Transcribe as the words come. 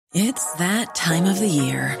It's that time of the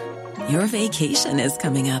year. Your vacation is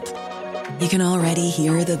coming up. You can already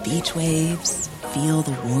hear the beach waves, feel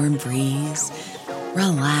the warm breeze,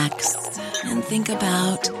 relax, and think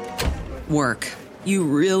about work. You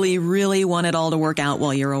really, really want it all to work out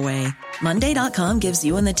while you're away. Monday.com gives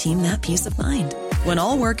you and the team that peace of mind. When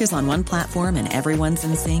all work is on one platform and everyone's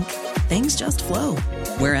in sync, things just flow.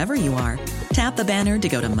 Wherever you are, tap the banner to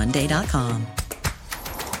go to Monday.com.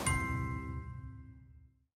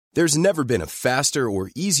 There's never been a faster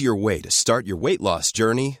or easier way to start your weight loss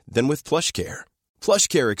journey than with PlushCare.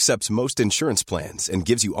 PlushCare accepts most insurance plans and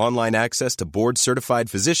gives you online access to board-certified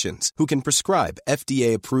physicians who can prescribe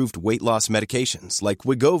FDA-approved weight loss medications like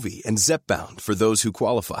Wegovy and Zepbound for those who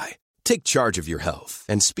qualify. Take charge of your health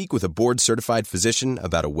and speak with a board-certified physician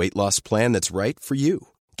about a weight loss plan that's right for you.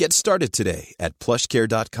 Get started today at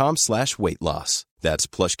plushcare.com/weight loss. That's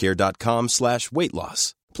plushcare.com/weight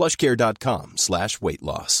loss. plushcare.com/weight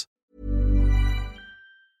loss.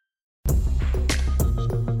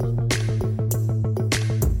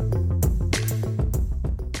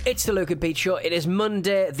 It's the Luke and Pete Show. It is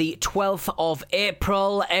Monday, the 12th of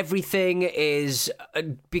April. Everything is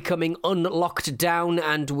becoming unlocked down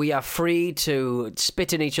and we are free to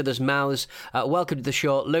spit in each other's mouths. Welcome to the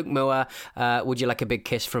show. Luke Moore, would you like a big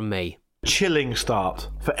kiss from me? Chilling start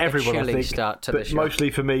for everyone, I think, start to but the show.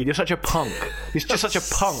 Mostly for me. You're such a punk. You're just such a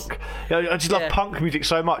punk. You know, I just love punk music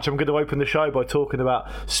so much. I'm going to open the show by talking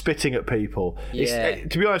about spitting at people.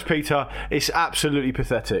 To be honest, Peter, it's absolutely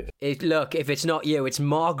pathetic. Look, if it's not you, it's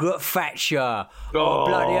Margaret Thatcher. Oh,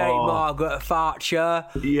 bloody hate Margaret Thatcher.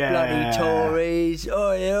 Yeah. Bloody Tories.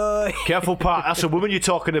 Oi, oi. Careful, Pat. That's a woman you're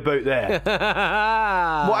talking about there.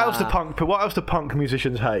 What else do punk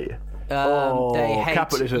musicians hate? They hate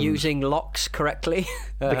capitalism. using locks correctly.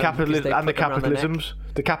 The capitalisms.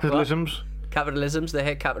 Capitalisms. They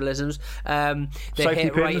hate capitalisms. They Safety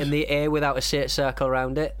hate pins. writing the A without a circle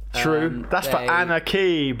around it. True. That's for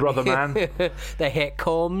anarchy, brother man. They hate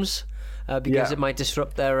combs. Because it might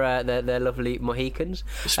disrupt their lovely Mohicans.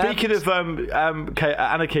 Speaking of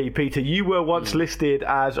anarchy, Peter, you were once listed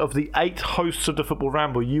as, of the 8 hosts of the Football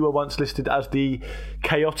Ramble, you were once listed as the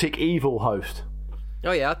chaotic evil host.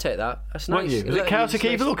 Oh yeah, I'll take that. That's nice. Weren't you? Is it chaotic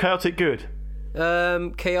evil or chaotic good?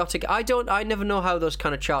 Chaotic. I never know how those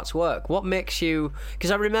kind of charts work. What makes you? Because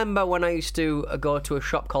I remember when I used to go to a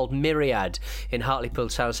shop called Myriad in Hartlepool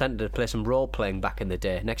Town Centre to play some role playing back in the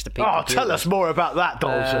day next to people. Oh, tell us more about that,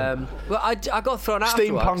 Dalton. Well, I got thrown out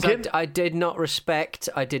Steampunking. I did not respect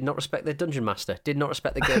the dungeon master. Did not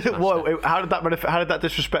respect the game master. Well, how did that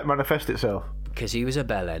disrespect manifest itself? Because he was a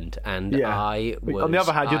bellend, and I was. On the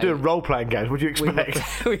other hand, you're doing role playing games. What do you expect?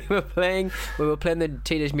 We were playing the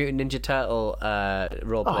Teenage Mutant Ninja Turtle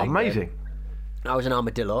role playing. Oh, amazing! Game. I was an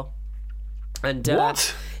armadillo, and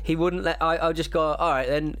what? He wouldn't let. I just go. All right,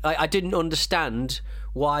 then. I didn't understand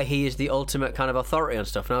why he is the ultimate kind of authority on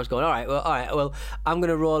stuff, and I was going. All right. Well, I'm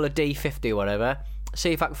going to roll a D50 or whatever.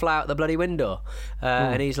 See if I can fly out the bloody window.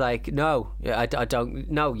 And he's like, no, I don't.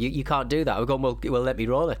 No, you can't do that. We're going, well, let me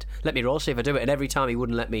roll it. Let me roll, see if I do it. And every time he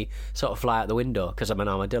wouldn't let me sort of fly out the window because I'm an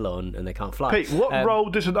armadillo and they can't fly. Pete, what role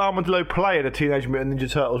does an armadillo play in a Teenage Mutant Ninja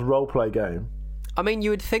Turtles role-play game? I mean,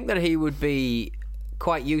 you would think that he would be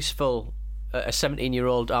quite useful, a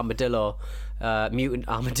 17-year-old armadillo. Mutant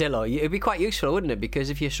armadillo, it'd be quite useful, wouldn't it?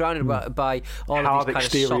 Because if you're surrounded by all of these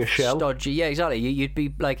kind of soft, shell. stodgy, exactly, you'd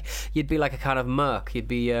be like a kind of merc. You'd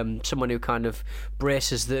be someone who kind of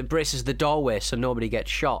braces the doorway so nobody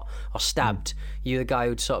gets shot or stabbed. You're the guy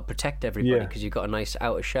who'd sort of protect everybody because you've got a nice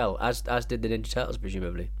outer shell, as did the Ninja Turtles,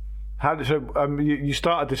 presumably. You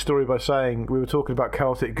started this story by saying we were talking about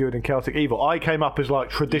chaotic good and chaotic evil. I came up as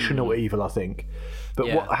like traditional evil, I think.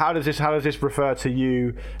 But how does this refer to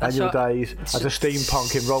you and your days as a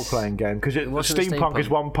steampunk in role playing game? Because steampunk is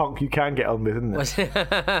one punk you can get on with, isn't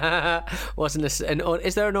it? Wasn't this?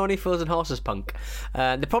 Is there an Only Fools and Horses punk?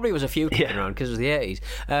 There probably was a few kicking around because it was the 80s.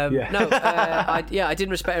 I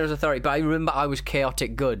didn't respect his authority, but I remember I was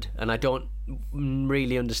chaotic good, and I don't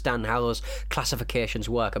really understand how those classifications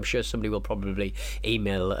work. I'm sure somebody will probably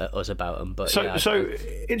email us about them. But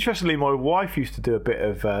interestingly, my wife used to do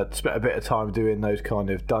spent a bit of time doing those kind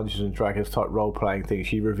of Dungeons and Dragons type role playing things.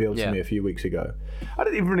 She revealed to me a few weeks ago. I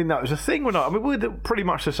didn't even really know it was a thing when we're pretty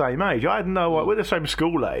much the same age. I had we're the same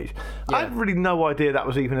school age. I had really no idea that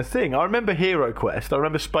was even a thing. I remember Hero Quest. I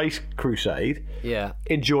remember Space Crusade. Yeah,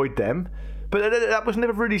 enjoyed them, but that was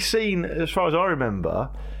never really seen, as far as I remember,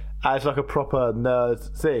 as like a proper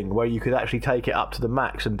nerd thing where you could actually take it up to the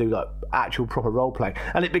max and do like actual proper role playing.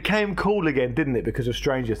 And it became cool again, didn't it, because of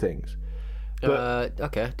Stranger Things?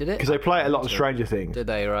 Okay, did it? Because they play it a lot on Stranger Things. Did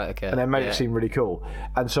they? Right, okay. And they made it seem really cool.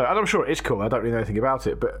 And I'm sure it is cool. I don't really know anything about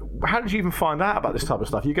it. But how did you even find out about this type of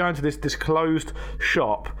stuff? You go into this closed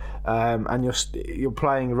shop and you're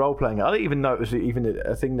playing role-playing. I didn't even know it was even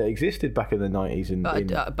a thing that existed back in the 90s.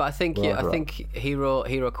 But I think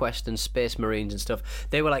Hero Quest and Space Marines and stuff,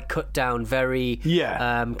 they were like cut down very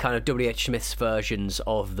kind of W.H. Smith's versions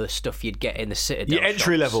of the stuff you'd get in the Citadel Your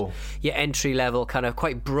entry level. Your entry level, kind of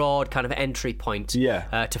quite broad kind of entry point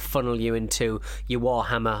to funnel you into your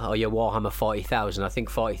Warhammer or your Warhammer 40,000. I think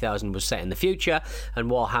 40,000 was set in the future and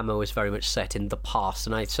Warhammer was very much set in the past,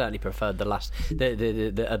 and I certainly preferred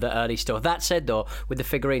the early stuff. That said, though, with the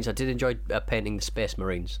figurines, I did enjoy painting the Space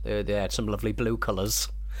Marines. They had some lovely blue colours.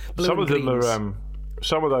 Some of them are...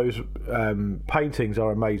 Some of those paintings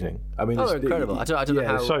are amazing. I mean, they're incredible. I don't know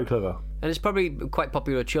how. It's so clever. And it's probably quite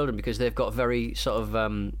popular with children because they've got very sort of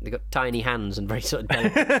they've got tiny hands and very sort of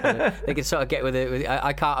delicate. They can sort of get with it.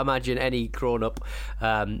 I can't imagine any grown up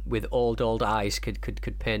with old eyes could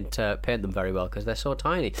paint them very well because they're so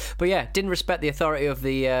tiny. But yeah, didn't respect the authority of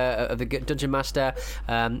the dungeon master.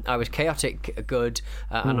 I was chaotic good,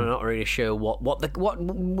 and I'm not really sure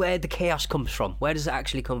where the chaos comes from. Where does it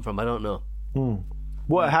actually come from? I don't know.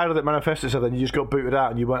 How did it manifest itself then? You just got booted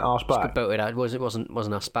out and you weren't asked back? Just got booted out. It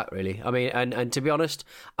wasn't asked back, really. I mean, and to be honest,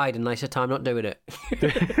 I had a nicer time not doing it.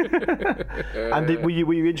 And were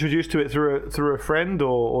you introduced to it through a friend,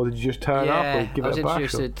 or did you just turn up or give it a bash? I was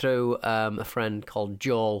introduced to it through a friend called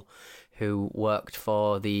Joel, who worked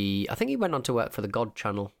for I think he went on to work for the God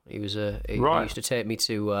Channel. He used to take me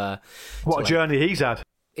to... what a journey he's had.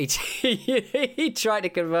 He tried to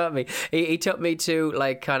convert me. He took me to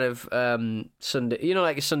like kind of Sunday,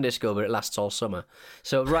 like a Sunday school, but it lasts all summer.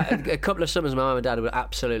 So a couple of summers, my mum and dad were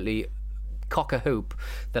absolutely cock a hoop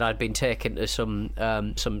that I'd been taken to some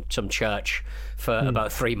church for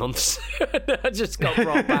about 3 months. I just got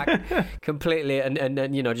brought back completely, and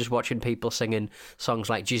just watching people singing songs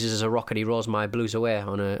like "Jesus is a Rock and He Rolls My Blues Away"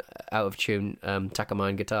 on a out of tune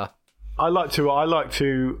Takamine guitar. I like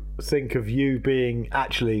to think of you being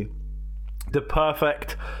actually the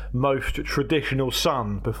perfect, most traditional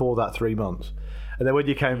son before that 3 months. And then when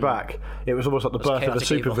you came back, it was almost like the birth of a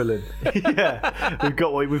supervillain. Yeah, we've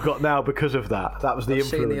got what we've got now because of that. That was the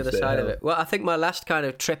influence. Seeing the other side of it. Well, I think my last kind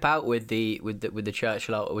of trip out with the church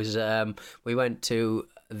lot was we went to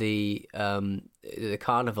the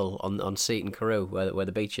carnival on Seaton Carew, where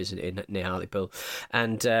the beach is near Hartlepool,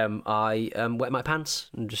 and I wet my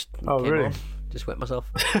pants and just came home. Just wet myself.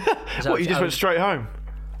 What, you just went straight home?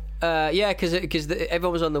 Yeah, because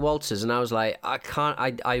everyone was on the waltzes, and I was like,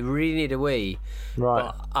 I really need a wee. Right.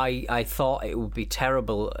 But I thought it would be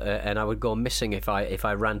terrible, and I would go missing if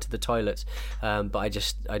I ran to the toilets. But I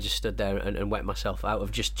just stood there and wet myself out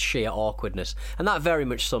of just sheer awkwardness, and that very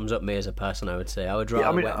much sums up me as a person. I would say I would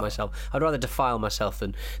rather wet myself. I'd rather defile myself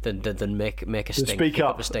than make a stink. Speak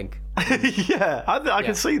up. A stink. Yeah, I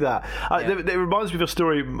can see that. It reminds me of a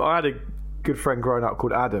story. I had a good friend growing up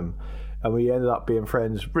called Adam. And we ended up being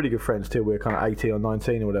friends, really good friends till we were kind of 18 or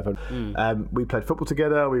 19 or whatever. We played football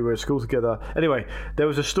together, we were at school together. Anyway, there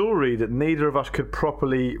was a story that neither of us could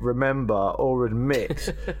properly remember or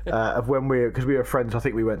admit of when because we were friends. I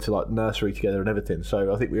think we went to like nursery together and everything.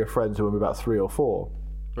 So I think we were friends when we were about 3 or 4.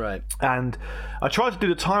 Right. And I tried to do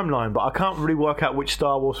the timeline, but I can't really work out which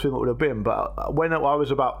Star Wars film it would have been. But when I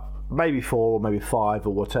was about maybe 4 or maybe 5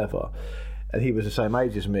 or whatever, and he was the same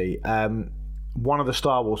age as me, one of the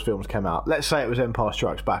Star Wars films came out. Let's say it was Empire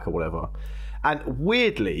Strikes Back or whatever. And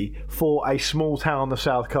weirdly, for a small town on the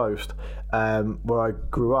south coast, where I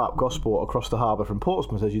grew up, Gosport, across the harbour from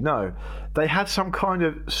Portsmouth, as you know, they had some kind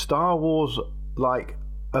of Star Wars like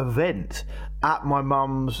event at my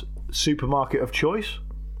mum's supermarket of choice,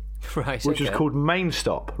 right? Which was called Main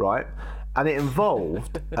Stop, right? And it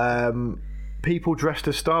involved people dressed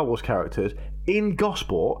as Star Wars characters in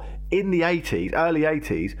Gosport in the early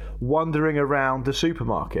 80s, wandering around the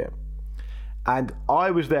supermarket. And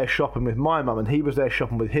I was there shopping with my mum, and he was there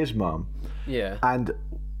shopping with his mum. Yeah. And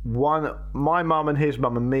my mum and his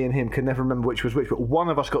mum and me and him can never remember which was which, but one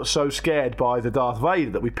of us got so scared by the Darth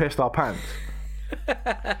Vader that we pissed our pants.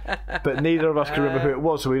 But neither of us could remember who it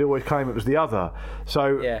was, so we'd always claim it was the other.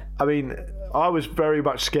 So, yeah. I mean, I was very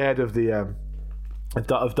much scared of the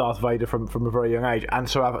of Darth Vader from a very young age, and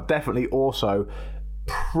so I've definitely also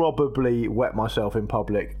probably wet myself in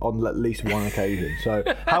public on at least one occasion. So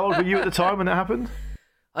how old were you at the time when that happened?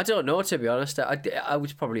 I don't know, to be honest. I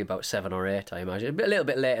was probably about 7 or 8, I imagine. A little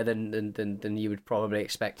bit later than you would probably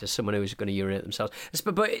expect as someone who's going to urinate themselves.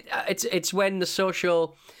 But it's when the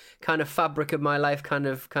social kind of fabric of my life kind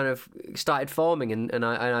of started forming, and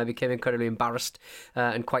I became incredibly embarrassed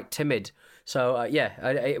and quite timid So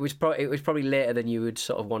it was probably later than you would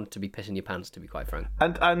sort of want to be pissing your pants, to be quite frank.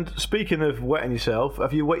 And speaking of wetting yourself,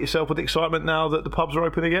 have you wet yourself with excitement now that the pubs are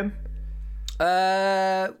open again?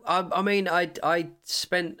 I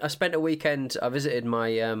spent a weekend. I visited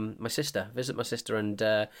my sister,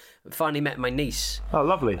 and finally met my niece. Oh,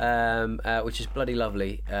 lovely. Which is bloody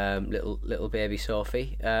lovely. Little baby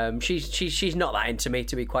Sophie. She's not that into me,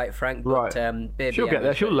 to be quite frank. But, right. Baby she'll get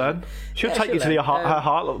there. She'll learn. She'll take you to her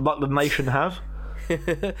heart, like the nation has.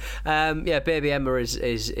 Baby Emma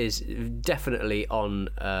is definitely on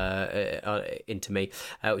into me,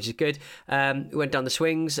 which is good. We went down the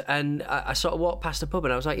swings, and I sort of walked past the pub,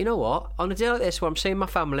 and I was like, you know what? On a day like this, where I'm seeing my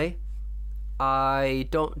family, I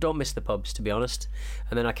don't miss the pubs, to be honest.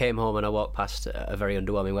 And then I came home and I walked past a very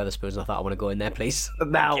underwhelming Wetherspoons, and I thought, I want to go in there, please.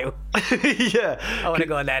 Now, yeah, I want to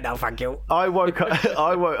go in there now. Thank you. I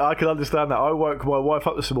can understand that. I woke my wife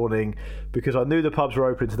up this morning because I knew the pubs were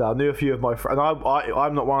open today. I knew a few of my friends.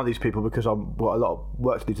 I'm not one of these people because I've got a lot of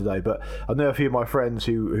work to do today. But I know a few of my friends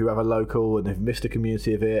who have a local and have missed a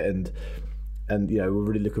community of it, and we're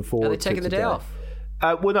really looking forward. Are they taking the day off?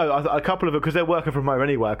 Well, no, a couple of them, because they're working from home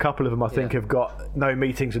anyway. A couple of them, I think, have got no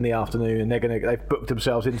meetings in the afternoon, and they've booked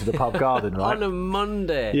themselves into the pub garden, right? On a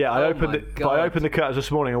Monday. Yeah, I opened the curtains this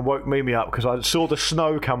morning and woke Mimi up because I saw the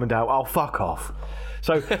snow coming down. Oh, fuck off!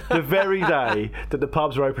 So the very day that the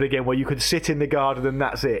pubs are open again, where you could sit in the garden and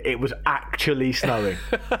that's it, it was actually snowing.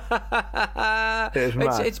 It was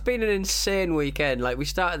mad. It's been an insane weekend. Like, we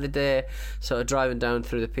started the day sort of driving down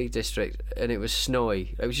through the Peak District, and it was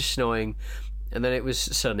snowy. It was just snowing. And then it was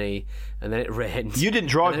sunny, and then it rained. You didn't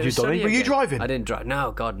drive, did you, Donny? Were you driving? I didn't drive.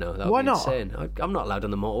 No, God, no. That Why would be not? Insane. I'm not allowed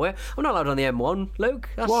on the motorway. I'm not allowed on the M1, Luke.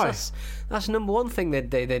 Why? That's number one thing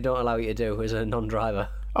they don't allow you to do as a non-driver.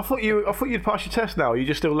 I thought you'd passed your test now. Are you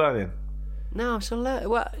just still learning? No, I'm still learning.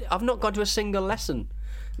 Well, I've not gone to a single lesson.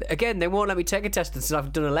 Again, they won't let me take a test until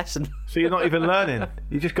I've done a lesson. So you're not even learning?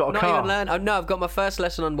 You just got a car? Not even learning. No, I've got my first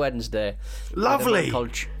lesson on Wednesday. Lovely.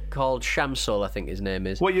 Called Shamsul, I think his name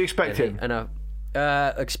is. What are you expecting? And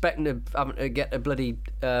expecting to get a bloody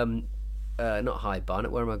not High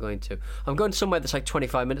Barnet. Where am I going to? I'm going somewhere that's like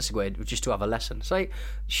 25 minutes away just to have a lesson. It's like,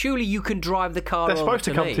 surely you can drive the car. They're supposed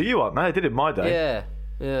to come to you, aren't they? They did in my day.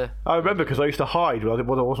 Yeah. I remember because I used to hide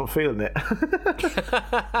when I wasn't feeling it.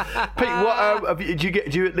 Pete, do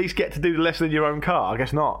you at least get to do the lesson in your own car? I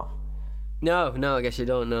guess not. No, I guess you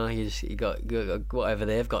don't know. You got whatever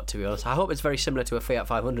they've got, to be honest. I hope it's very similar to a Fiat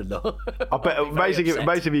 500, though. I bet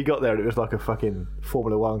basically you got there and it was like a fucking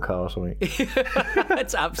Formula 1 car or something.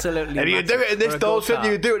 It's absolutely and you can do it in this Dawson,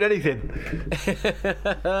 you can do it in anything.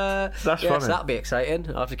 That's funny. So that'll be exciting.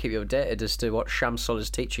 I'll have to keep you updated as to what Shamsul is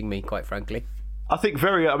teaching me, quite frankly. I think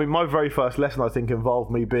my very first lesson, I think, involved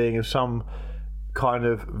me being in some kind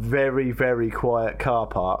of very, very quiet car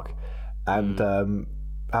park and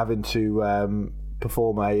having to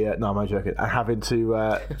perform I'm joking. And having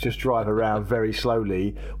to just drive around very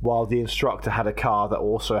slowly while the instructor had a car that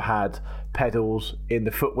also had pedals in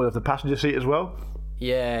the footwell of the passenger seat as well.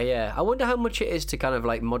 Yeah. I wonder how much it is to kind of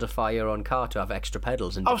like modify your own car to have extra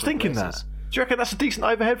pedals in different I was thinking places. that. Do you reckon that's a decent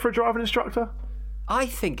overhead for a driving instructor? I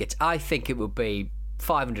think it would be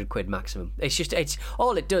 £500 maximum. It's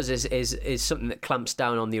all it does is something that clamps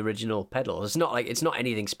down on the original pedal. It's not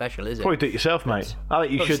anything special, is it? Probably do it yourself, mate. I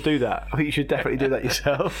think you should do that. I think you should definitely do that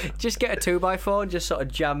yourself. Just get a 2x4 and just sort of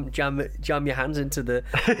jam your hands into the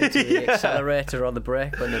accelerator or the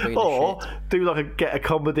brake when they're being or get a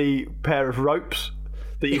comedy pair of ropes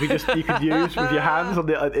that you could use with your hands in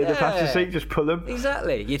the passenger seat. Just pull them.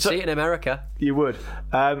 Exactly. You'd see it in America. You would.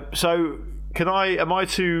 So am I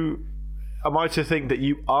to think that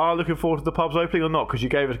you are looking forward to the pubs opening or not? Because you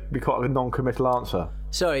gave us quite a non-committal answer.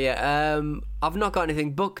 Sorry, I've not got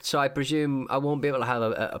anything booked, so I presume I won't be able to have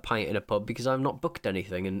a pint in a pub because I've not booked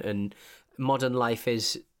anything. And modern life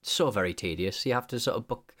is so very tedious. You have to sort of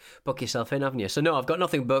book yourself in, haven't you? So no, I've got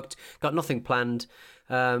nothing booked, got nothing planned.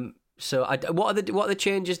 So what are the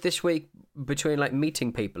changes this week between like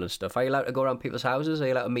meeting people and stuff? Are you allowed to go around people's houses? Are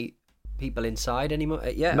you allowed to meet people inside anymore?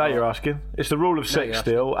 No, you're asking. It's the rule of six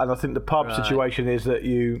still, and I think the pub situation is that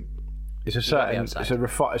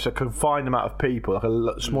it's a confined amount of people, like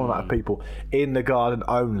a small amount of people in the garden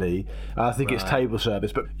only. And I think it's table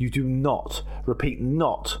service, but you do not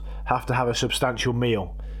have to have a substantial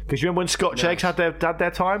meal. Because you remember when Scotch eggs had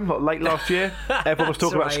their time, like late last year? Everyone was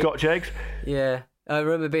talking about Scotch eggs. Yeah. I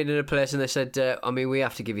remember being in a place and they said, we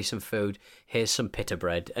have to give you some food. Here's some pita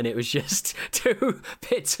bread. And it was just 2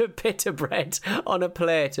 bits of pita bread on a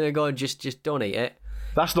plate. And they're going, just don't eat it.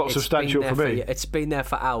 That's not substantial for me. It's been there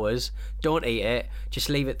for hours. Don't eat it. Just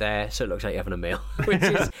leave it there so it looks like you're having a meal, which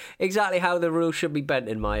is exactly how the rule should be bent,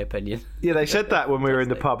 in my opinion. Yeah, they said that when we were in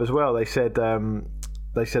the pub as well. They said,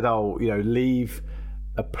 oh, leave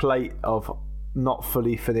a plate of not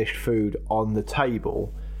fully finished food on the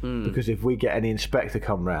table because if we get any inspector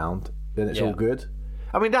come round, then it's all good.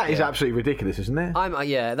 I mean, that is absolutely ridiculous, isn't it?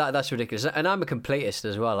 That's ridiculous, and I'm a completist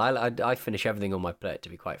as well. I finish everything on my plate, to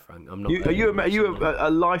be quite frank. I'm not. Are you a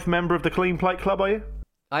life member of the Clean Plate Club? Are you?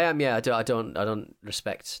 I am. Yeah, I don't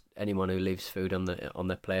respect anyone who leaves food on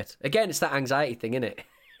their plate. Again, it's that anxiety thing, isn't it?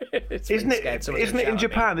 Isn't it in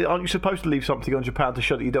Japan? Aren't you supposed to leave something on Japan to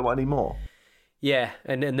show that you don't want any more? Yeah,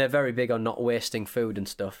 and they're very big on not wasting food and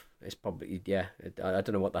stuff. It's probably, I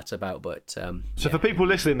don't know what that's about, but... So for people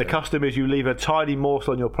listening, the custom is you leave a tiny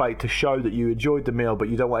morsel on your plate to show that you enjoyed the meal, but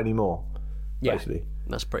you don't want any more, basically.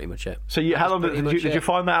 That's pretty much it. So how long did you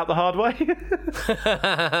find that out the hard way?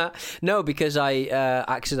 No, because I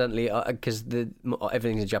accidentally, because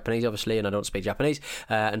everything's in Japanese, obviously, and I don't speak Japanese,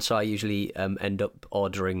 and so I usually end up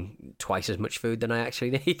ordering twice as much food than I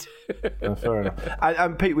actually need. Fair enough.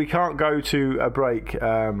 And Pete, we can't go to a break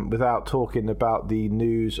without talking about the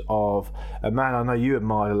news of a man I know you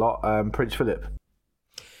admire a lot, Prince Philip.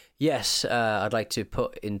 Yes, I'd like to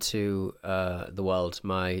put into the world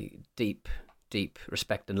my deep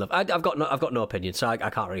respect and love. I've got no opinion, so I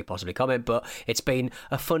can't really possibly comment, but it's been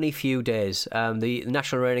a funny few days. The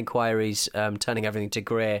National Rail Inquiry's turning everything to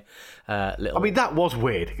grey. I mean, that was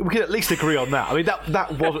weird. We can at least agree on that. I mean,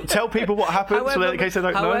 that was... Tell people what happened, in case they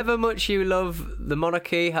don't know. However much you love the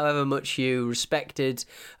monarchy, however much you respected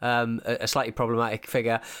a slightly problematic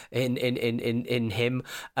figure in him,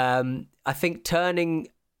 I think turning...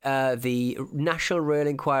 the National Rail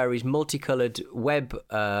Inquiry's multicoloured web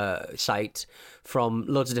site from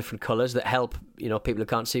loads of different colours that help people who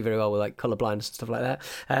can't see very well with like colour blindness and stuff like that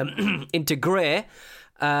into grey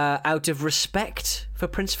out of respect for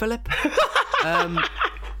Prince Philip.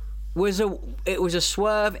 It was a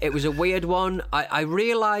swerve. It was a weird one. I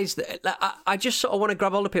realised that I just sort of want to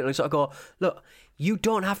grab all the people and sort of go, look, you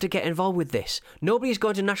don't have to get involved with this. Nobody's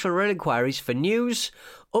going to National Rail Inquiries for news,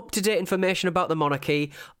 up-to-date information about the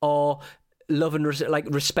monarchy, or love and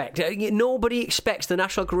respect. Nobody expects the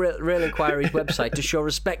National Rail Inquiry's website to show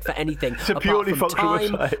respect for anything it's a apart purely from time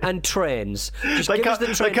website. And trains. Just they give us the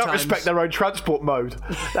train can't times. respect their own transport mode.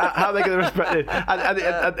 How are they going to respect it?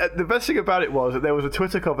 And the best thing about it was that there was a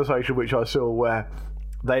Twitter conversation which I saw where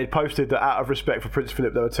they had posted that out of respect for Prince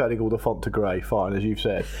Philip, they were turning all the font to grey. Fine, as you've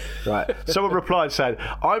said. Right. Someone replied saying,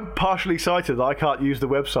 I'm partially sighted that I can't use the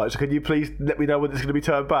website, so can you please let me know when it's going to be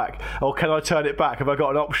turned back? Or can I turn it back? Have I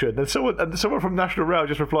got an option? And someone from National Rail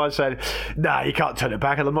just replied saying, nah, you can't turn it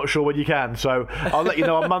back, and I'm not sure when you can, so I'll let you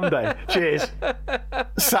know on Monday. Cheers.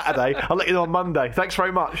 Saturday. I'll let you know on Monday. Thanks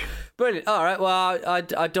very much. Brilliant. All right, well,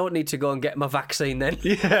 I don't need to go and get my vaccine then.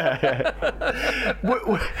 Yeah.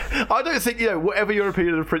 I don't think, whatever your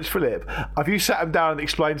opinion of Prince Philip, if you sat him down and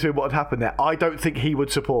explained to him what had happened there, I don't think he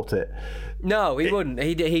would support it. No, he wouldn't.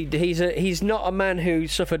 He's not a man who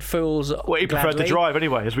suffered fools. Well, he preferred to drive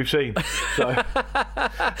anyway, as we've seen. So.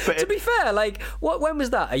 To be fair, when was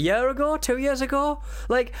that? A year ago? 2 years ago?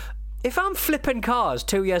 If I'm flipping cars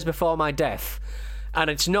 2 years before my death, and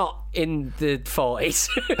it's not in the 40s.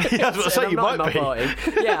 Yeah, I was going to say, you might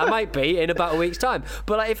be. Yeah, I might be in about a week's time.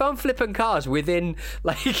 But if I'm flipping cars within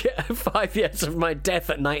 5 years of my death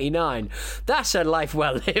at 99, that's a life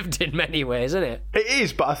well lived in many ways, isn't it? It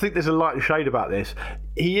is, but I think there's a light shade about this.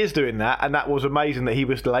 He is doing that, and that was amazing that he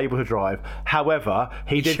was still able to drive. However,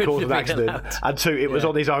 he did cause an accident, and two, it was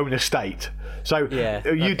on his own estate. So doing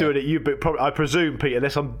it, I presume, Peter,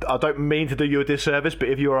 I don't mean to do you a disservice, but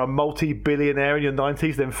if you are a multi-billionaire in your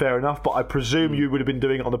 90s, then fair enough. But I presume you would have been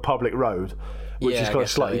doing it on a public road, which is kind of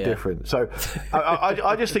slightly different. So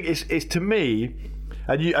I just think it's to me,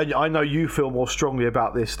 and I know you feel more strongly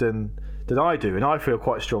about this than I do, and I feel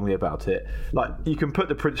quite strongly about it. You can put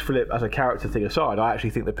the Prince Philip as a character thing aside. I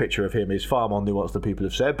actually think the picture of him is far more nuanced than people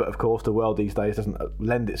have said, but of course the world these days doesn't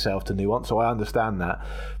lend itself to nuance, so I understand that.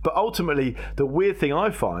 But ultimately, the weird thing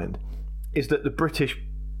I find is that the British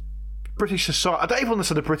society, I don't even want to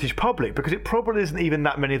say the British public, because it probably isn't even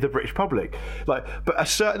that many of the British public, but a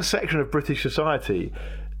certain section of British society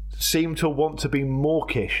seem to want to be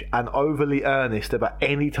mawkish and overly earnest about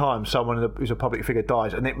any time someone who's a public figure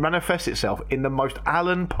dies, and it manifests itself in the most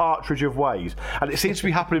Alan Partridge of ways, and it seems to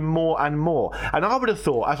be happening more and more. And I would have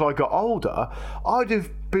thought, as I got older, I'd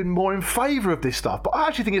have been more in favour of this stuff, but I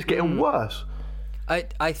actually think it's getting worse.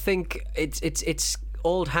 I think it's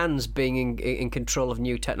old hands being in control of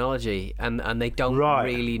new technology, and they don't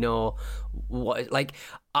really know what.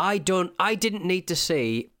 I didn't need to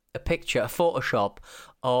see a picture, a Photoshop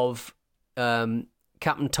of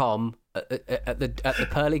Captain Tom at the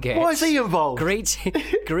pearly gates. Why is he involved?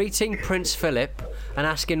 Greeting Prince Philip and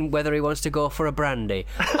asking whether he wants to go for a brandy.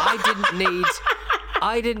 I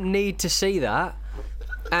didn't need to see that.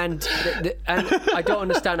 And I don't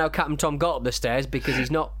understand how Captain Tom got up the stairs, because he's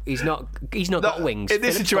not got wings. In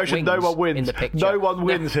this situation, no one wins. In the picture. No one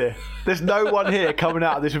wins here. There's no one here coming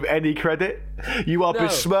out of this with any credit. You are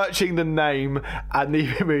besmirching the name and the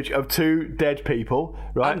image of two dead people,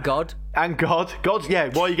 right? And God. God's, yeah.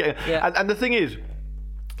 Why are you getting? Yeah. And the thing is,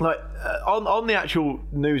 like on the actual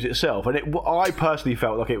news itself, and I personally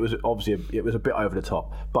felt like it was a bit over the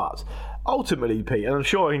top, but ultimately, Pete, and I'm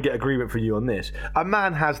sure I can get agreement from you on this, a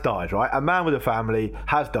man has died, right? A man with a family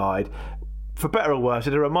has died. For better or worse,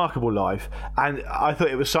 it's a remarkable life, and I thought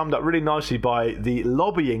it was summed up really nicely by the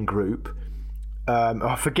lobbying group.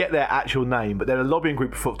 I forget their actual name, but they're a lobbying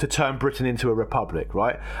group to turn Britain into a republic,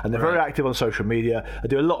 right? And they're very active on social media. They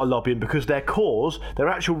do a lot of lobbying because their cause, their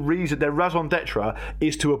actual reason, their raison d'etre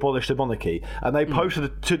is to abolish the monarchy. And they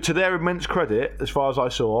posted, to their immense credit, as far as I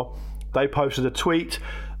saw, they posted a tweet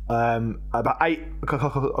about 8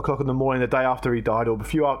 o'clock in the morning, the day after he died, or a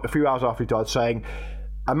few hours after he died, saying,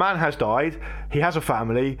 "A man has died. He has a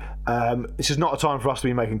family. This is not a time for us to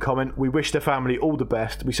be making comment. We wish the family all the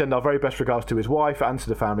best. We send our very best regards to his wife and to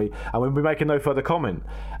the family, and we'll be making no further comment."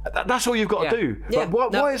 That's all you've got to do. Yeah.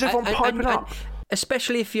 Like, why is everyone piping up?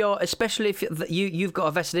 Especially if you've got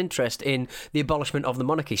a vested interest in the abolishment of the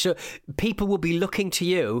monarchy, so people will be looking to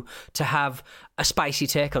you to have a spicy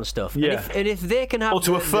take on stuff. Yeah. And if they can have, or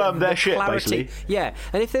to affirm their shit, clarity, basically. yeah.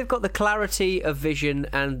 And if they've got the clarity of vision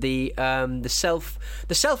and the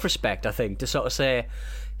self-respect, I think, to sort of say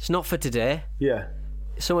it's not for today. Yeah.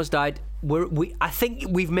 Someone's died. I think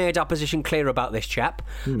we've made our position clear about this chap,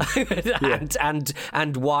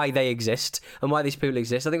 and why they exist and why these people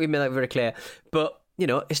exist. I think we've made that very clear. But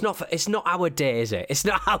it's not our day, is it? It's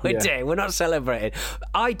not our day. We're not celebrating.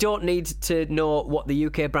 I don't need to know what the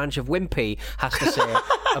UK branch of Wimpy has to say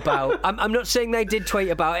about. I'm not saying they did tweet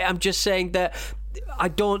about it. I'm just saying that. We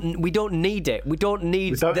don't need it. We don't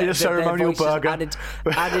need a ceremonial burger added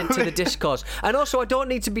to the discourse. And also, I don't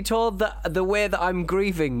need to be told that the way that I'm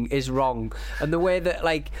grieving is wrong, and the way that,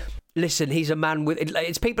 like, listen, he's a man with.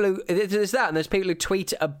 It's people who there's that, and there's people who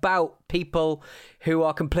tweet about people who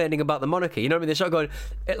are complaining about the monarchy. You know what I mean? They're sort of going,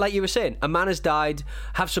 like you were saying, a man has died.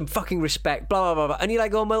 Have some fucking respect. Blah blah blah blah. And you're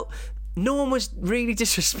like, oh well. No one was really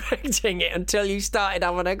disrespecting it until you started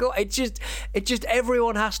having a go. It just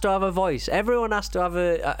everyone has to have a voice. Everyone has to have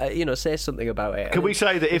a say something about it. Can we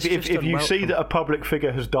say that if you see that a public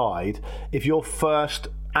figure has died, if your first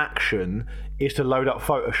action is to load up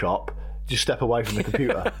Photoshop, just step away from the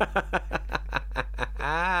computer?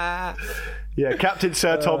 Yeah, Captain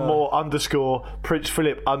Sir Tom Moore _ Prince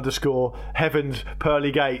Philip _ Heavens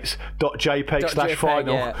Pearly Gates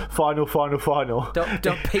 .jpeg/final final.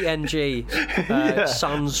 .png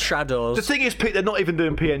Suns Shadows. The thing is, Pete, they're not even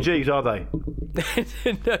doing PNGs, are they?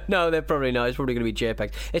 No, they're probably not. It's probably going to be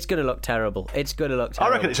JPEGs. It's going to look terrible. I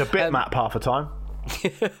reckon it's a bitmap half the time.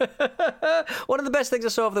 One of the best things I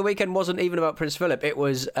saw over the weekend wasn't even about Prince Philip. It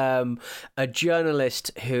was a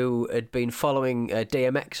journalist who had been following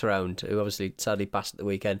DMX around, who obviously sadly passed at the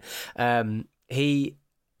weekend. He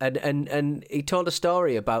told a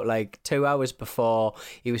story about, like, 2 hours before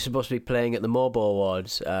he was supposed to be playing at the MOBO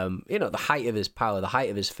Awards, the height of his power, the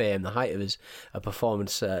height of his fame, the height of his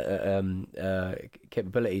performance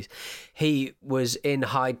capabilities. He was in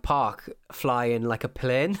Hyde Park flying like a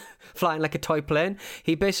toy plane.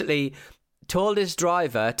 He basically told his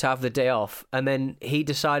driver to have the day off, and then he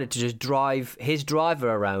decided to just drive his driver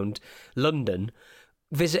around London,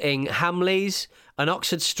 visiting Hamleys, an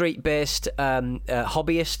Oxford Street-based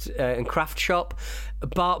hobbyist and craft shop,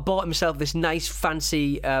 bought himself this nice,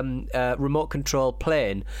 fancy remote-control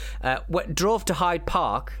plane, drove to Hyde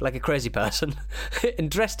Park like a crazy person,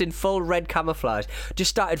 and dressed in full red camouflage,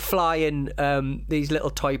 just started flying these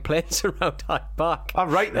little toy planes around Hyde Park. I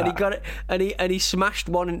rate that. And he got it, and he smashed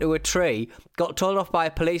one into a tree, got told off by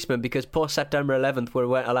a policeman because post September 11th we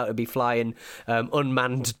weren't allowed to be flying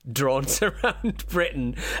unmanned drones around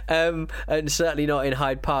Britain, and certainly not in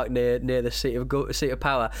Hyde Park near the seat of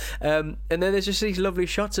power. And then there's just these lovely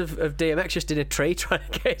shots of DMX just in a tree trying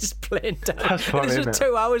to get his plane down. That's funny, this was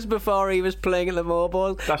 2 hours before he was playing at the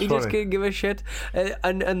MOBOs. He just couldn't give a shit.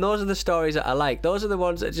 And those are the stories that I like. Those are the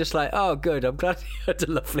ones that are just like, oh, good, I'm glad you had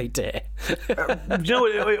a lovely day. Do you know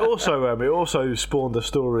what? It also spawned a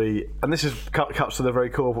story, and this is cuts to the very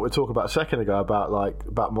core of what we were talking about a second ago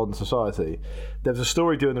about modern society. There was a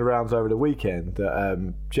story doing the rounds over the weekend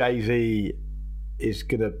that Jay-Z is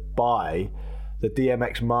going to buy the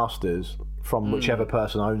DMX Masters from whichever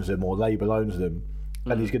person owns them or label owns them,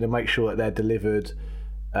 and he's going to make sure that they're delivered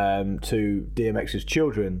to DMX's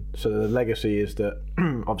children. So the legacy is that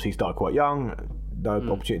obviously he's died quite young, no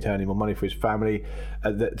opportunity to earn any more money for his family,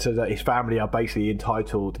 so that his family are basically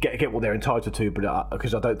entitled get what they're entitled to, but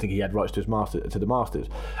because I don't think he had rights to the masters,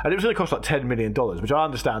 and it was going to cost like $10 million, which I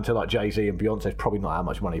understand to like Jay-Z and Beyonce is probably not that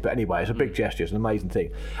much money, but anyway, it's a big gesture, it's an amazing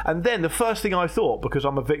thing. And then the first thing I thought, because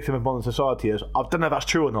I'm a victim of modern society, is I don't know if that's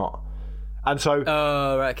true or not. And so,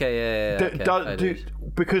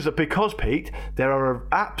 because Pete, there are an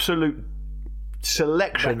absolute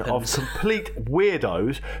selection of complete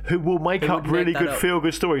weirdos who will make up really good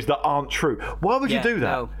feel-good stories that aren't true. Why would you do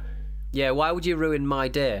that? No. Yeah, why would you ruin my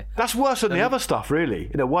day? That's worse than the other stuff, really,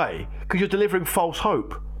 in a way, because you're delivering false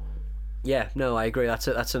hope. Yeah, no, I agree. That's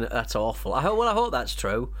awful. I hope that's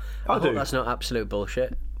true. I hope that's not absolute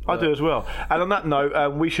bullshit. I do as well. And on that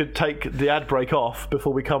note, we should take the ad break off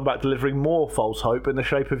before we come back delivering more false hope in the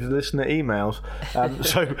shape of listener emails.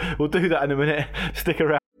 So we'll do that in a minute. Stick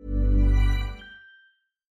around.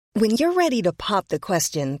 When you're ready to pop the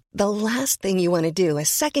question, the last thing you want to do is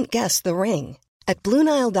second-guess the ring. At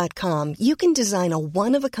BlueNile.com, you can design a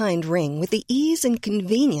one-of-a-kind ring with the ease and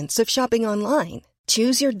convenience of shopping online.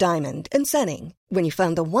 Choose your diamond and setting. When you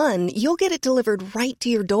find the one, you'll get it delivered right to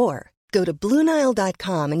your door. Go to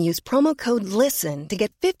BlueNile.com and use promo code LISTEN to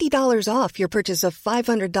get $50 off your purchase of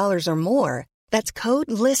 $500 or more. That's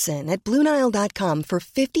code LISTEN at BlueNile.com for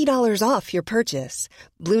 $50 off your purchase.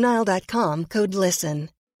 BlueNile.com, code LISTEN.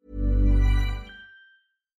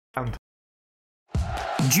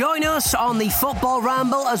 Join us on the Football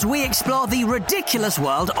Ramble as we explore the ridiculous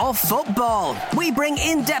world of football. We bring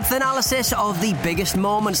in-depth analysis of the biggest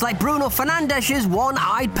moments, like Bruno Fernandes's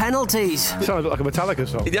one-eyed penalties. Sounds like a Metallica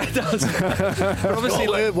song. Yeah, it does. But obviously,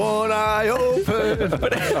 with one eye open.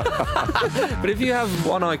 but if you have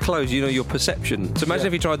one eye closed, you know your perception. So imagine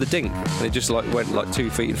if he tried the dink and it just went 2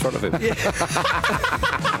 feet in front of him. Yeah.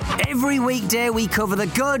 Every weekday we cover the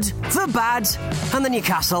good, the bad, and the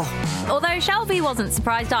Newcastle. Although Shelby wasn't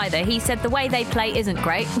surprised either. He said the way they play isn't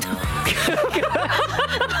great.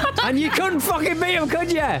 And you couldn't fucking beat him,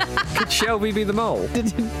 could you? Could Shelby be the mole?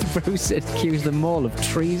 Bruce accused them all of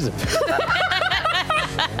treason.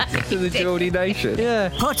 To the Geordie nation. Yeah.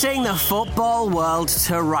 Putting the football world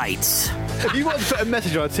to rights. If you want to put a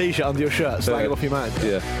message on a t-shirt under your shirt, slagging off your man,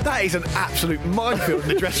 that is an absolute minefield in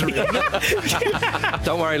the dressing room.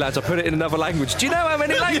 Don't worry, lads, I put it in another language. Do you know how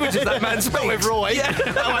many languages that man speaks? Not with Roy. Yeah.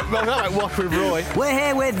 I won't wash with Roy. We're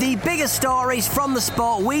here with the biggest stories from the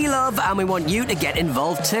sport we love, and we want you to get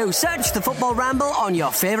involved too. Search the Football Ramble on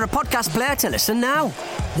your favourite podcast player to listen now.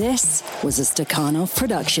 This was a Stakhanov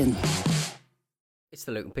production. It's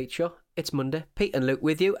the Luke and Pete Show. It's Monday. Pete and Luke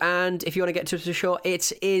with you. And if you want to get to the show,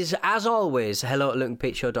 it is, as always, hello at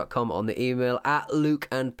lukeandpeteshow.com on the email, at Luke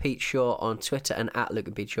and Pete Show on Twitter, and at Luke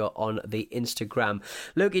and Pete Show on the Instagram.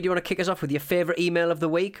 Luke, do you want to kick us off with your favourite email of the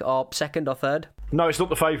week, or second or third? No, it's not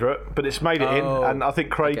the favourite, but it's made it in, and I think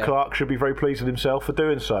Craig Clark should be very pleased with himself for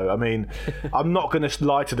doing so. I mean, I'm not going to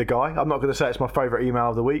lie to the guy. I'm not going to say it's my favourite email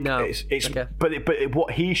of the week. No, but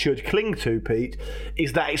what he should cling to, Pete,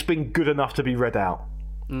 is that it's been good enough to be read out.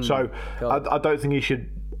 So I don't think he should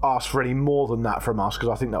ask for any more than that from us, because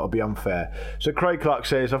I think that would be unfair. So Craig Clark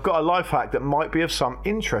says, I've got a life hack that might be of some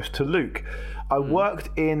interest to Luke. I worked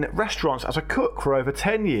in restaurants as a cook for over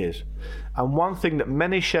 10 years, and one thing that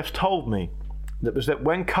many chefs told me was that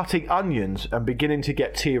when cutting onions and beginning to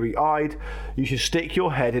get teary-eyed, you should stick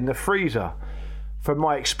your head in the freezer. From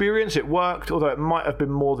my experience, it worked, although it might have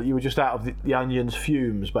been more that you were just out of the onion's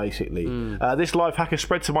fumes, basically. This life hack has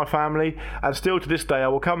spread to my family, and still to this day I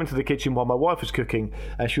will come into the kitchen while my wife is cooking,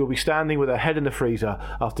 and she will be standing with her head in the freezer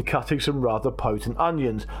after cutting some rather potent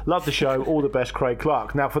onions. Love the show. All the best, Craig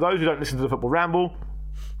Clark. Now, for those who don't listen to the Football Ramble,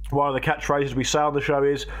 one of the catchphrases we say on the show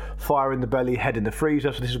is fire in the belly, head in the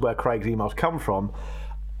freezer, so this is where Craig's emails come from.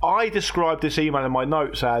 I described this email in my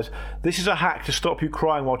notes as, this is a hack to stop you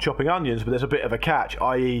crying while chopping onions, but there's a bit of a catch,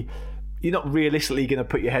 i.e. you're not realistically going to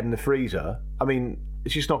put your head in the freezer. I mean,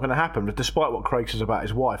 it's just not going to happen. But despite what Craig says about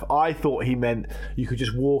his wife, I thought he meant you could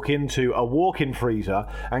just walk into a walk-in freezer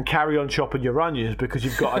and carry on chopping your onions because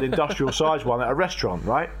you've got an industrial-sized one at a restaurant,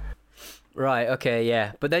 right? Right, okay,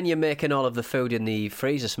 yeah. But then you're making all of the food in the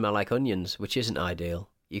freezer smell like onions, which isn't ideal.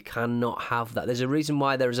 You cannot have that. There's a reason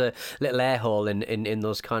why there's a little air hole in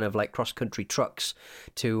those kind of like cross-country trucks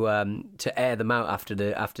to air them out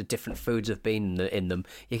after different foods have been in them.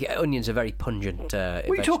 Onions are very pungent. What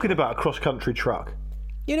are you talking about, a cross-country truck?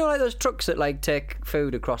 You know, like those trucks that like take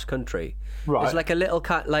food across country. Right. There's like a little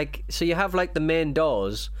so you have like the main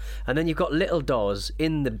doors, and then you've got little doors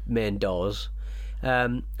in the main doors.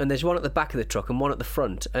 And there's one at the back of the truck and one at the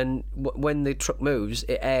front, and when the truck moves,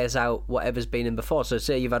 it airs out whatever's been in before. So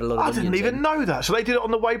say you've had a lot of onions. I didn't even know that. So they did it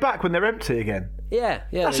on the way back when they're empty again. Yeah.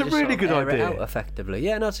 That's a really good idea. It out effectively,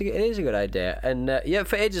 yeah. No, it is a good idea, and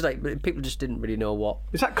for ages, like people just didn't really know what.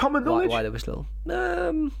 Is that common knowledge? Why they were still?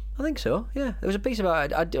 I think so. Yeah, there was a piece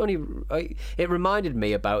about it. It reminded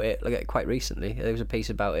me about it like quite recently. There was a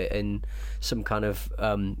piece about it in some kind of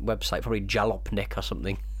website, probably Jalopnik or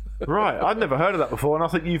something. Right, I'd never heard of that before, and I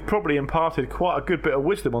think you've probably imparted quite a good bit of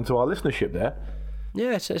wisdom onto our listenership there.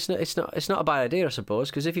 Yeah, it's not a bad idea, I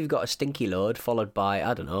suppose, because if you've got a stinky load followed by,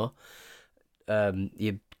 I don't know,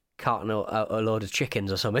 you carting out a load of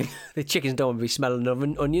chickens or something, the chickens don't want to be smelling of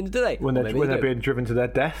onions, do they? When they're being driven to their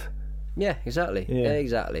death. Yeah, exactly. Yeah,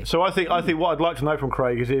 exactly. So I think what I'd like to know from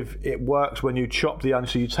Craig is if it works when you chop the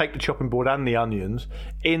onions. So you take the chopping board and the onions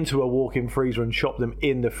into a walk-in freezer and chop them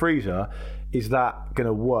in the freezer. Is that going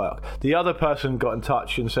to work? The other person got in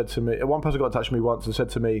touch and said to me. One person got in touch with me once and said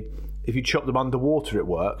to me, if you chop them underwater, it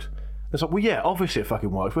works. It's like, well, yeah, obviously it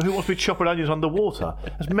fucking works. But who wants to be chopping onions underwater?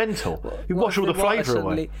 That's mental. You wash all the flavour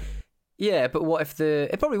away. Yeah, but what if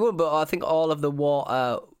it probably wouldn't, but I think all of the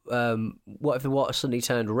water, what if the water suddenly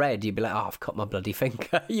turned red? You'd be like, I've cut my bloody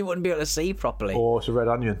finger. You wouldn't be able to see properly. Or it's a red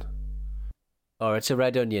onion. Or it's a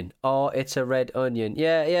red onion.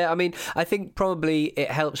 Yeah. I mean, I think probably it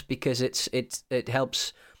helps because it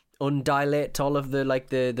helps undilate all of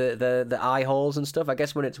the eye holes and stuff. I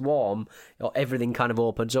guess when it's warm, everything kind of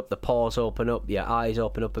opens up. The pores open up, your eyes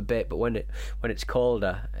open up a bit. But when it's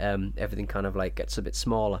colder, everything kind of like gets a bit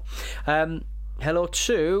smaller. Hello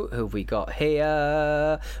to, who have we got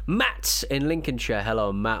here? Matt in Lincolnshire.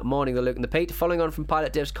 Hello, Matt. Morning, the Luke and the Pete. Following on from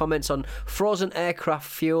Pilot Dave's comments on frozen aircraft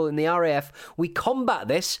fuel in the RAF, we combat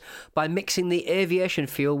this by mixing the aviation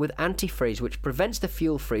fuel with antifreeze, which prevents the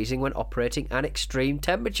fuel freezing when operating at extreme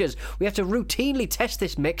temperatures. We have to routinely test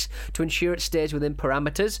this mix to ensure it stays within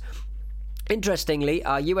parameters. Interestingly,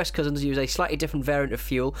 our US cousins use a slightly different variant of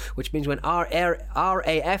fuel, which means when our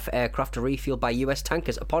RAF aircraft are refueled by US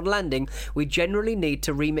tankers upon landing, we generally need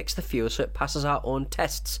to remix the fuel so it passes our own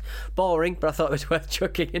tests. Boring, but I thought it was worth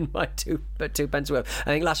chucking in my two pence worth. I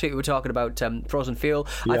think last week we were talking about frozen fuel.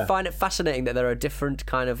 Yeah. I find it fascinating that there are different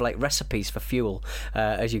kind of like recipes for fuel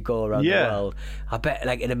as you go around the world. I bet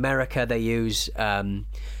like in America they use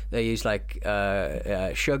like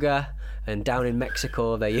sugar. And down in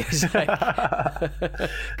Mexico, they use like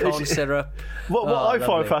corn syrup. What I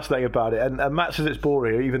find fascinating about it, and Matt says it's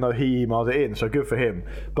boring, even though he emailed it in, so good for him.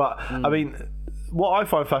 But I mean, what I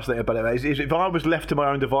find fascinating about it is if I was left to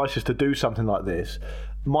my own devices to do something like this,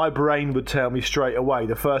 my brain would tell me straight away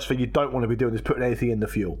the first thing you don't want to be doing is putting anything in the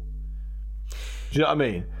fuel. Do you know what I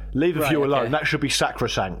mean? Leave the fuel alone. That should be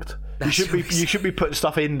sacrosanct. You should be putting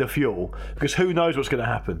stuff in the fuel because who knows what's going to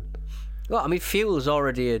happen. Well, I mean, fuel's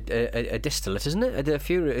already a distillate, isn't it?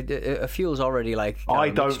 A fuel's already like I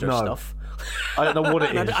don't know. Stuff. I don't know what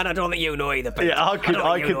it is, and I don't think you know either. Pete. Yeah, I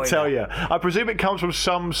could tell you. I presume it comes from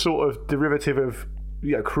some sort of derivative of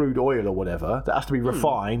crude oil or whatever that has to be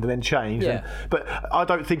refined and then changed. Yeah. But I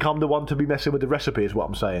don't think I'm the one to be messing with the recipe. Is what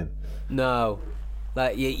I'm saying. No,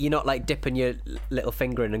 like you're not like dipping your little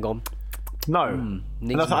finger in and going. No,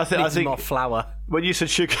 I think more flour. When you said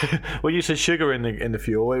sugar in the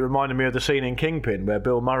fuel, it reminded me of the scene in Kingpin where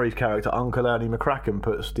Bill Murray's character Uncle Ernie McCracken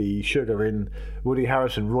puts the sugar in Woody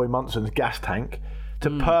Harrelson, Roy Munson's gas tank to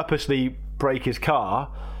purposely break his car.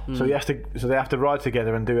 So they have to ride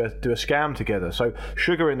together and do a scam together. So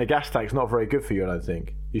sugar in the gas tank's not very good for you, I don't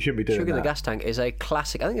think. You shouldn't be doing that. Sugar in the Gas Tank is a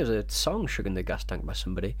classic. I think there's a song, Sugar in the Gas Tank, by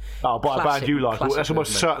somebody. Oh, by a band you like. Well, that's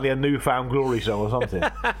almost certainly a Newfound Glory song or something.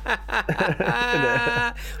 Might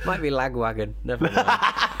be Lagwagon. Never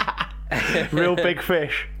mind. Real Big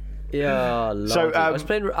Fish. Yeah, so I was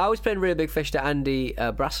playing Real Big Fish to Andy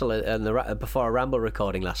Brassel before a Ramble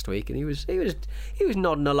recording last week, and he was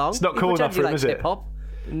nodding along. It's not cool enough for him, is it? Hip-hop.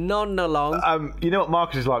 Nodding along. You know what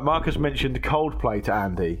Marcus is like? Marcus mentioned Coldplay to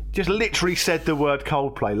Andy. Just literally said the word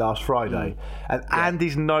Coldplay last Friday, and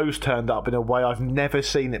Andy's nose turned up in a way I've never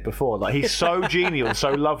seen it before. Like he's so genial and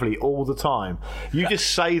so lovely all the time. You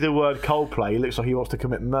just say the word Coldplay, he looks like he wants to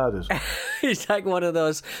commit murders. He's like one of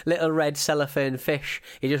those little red cellophane fish.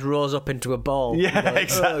 He just rolls up into a ball. Yeah, goes,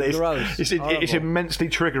 exactly. Oh, gross. It's immensely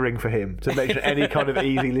triggering for him to make any kind of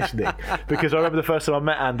easy listening. Because I remember the first time I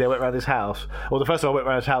met Andy, I went around his house, and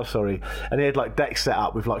he had like decks set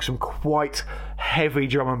up with like some quite heavy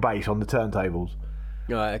drum and bass on the turntables.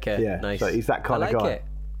 Right, okay, yeah, nice. So he's that kind of like guy. It.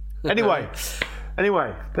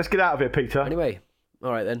 Anyway, let's get out of here, Peter. Anyway,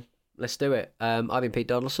 All right, then. Let's do it. I've been Pete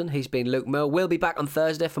Donaldson. He's been Luke Mill. We'll be back on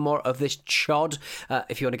Thursday for more of this chod.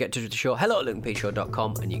 If you want to get to the show,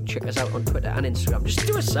 hello@lukeandpeteshow.com, and you can check us out on Twitter and Instagram. Just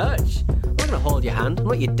do a search. I'm not going to hold your hand. I'm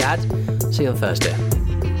not your dad. See you on Thursday.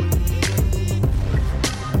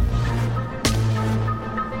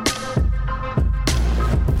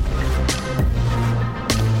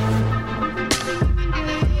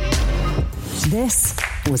 This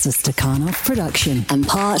was a Stakhanov production and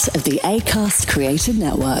part of the Acast Creative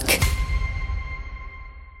Network.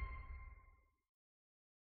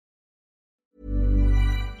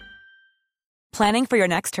 Planning for your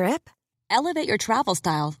next trip? Elevate your travel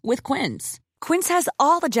style with Quince. Quince has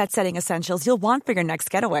all the jet-setting essentials you'll want for your next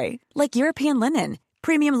getaway, like European linen,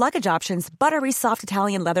 premium luggage options, buttery soft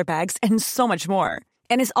Italian leather bags, and so much more.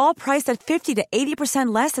 And is all priced at 50 to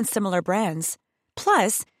 80% less than similar brands.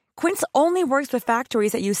 Plus, Quince only works with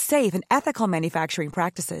factories that use safe and ethical manufacturing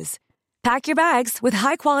practices. Pack your bags with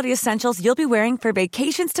high-quality essentials you'll be wearing for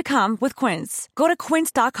vacations to come with Quince. Go to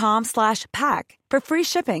quince.com/pack for free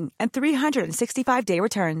shipping and 365-day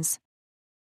returns.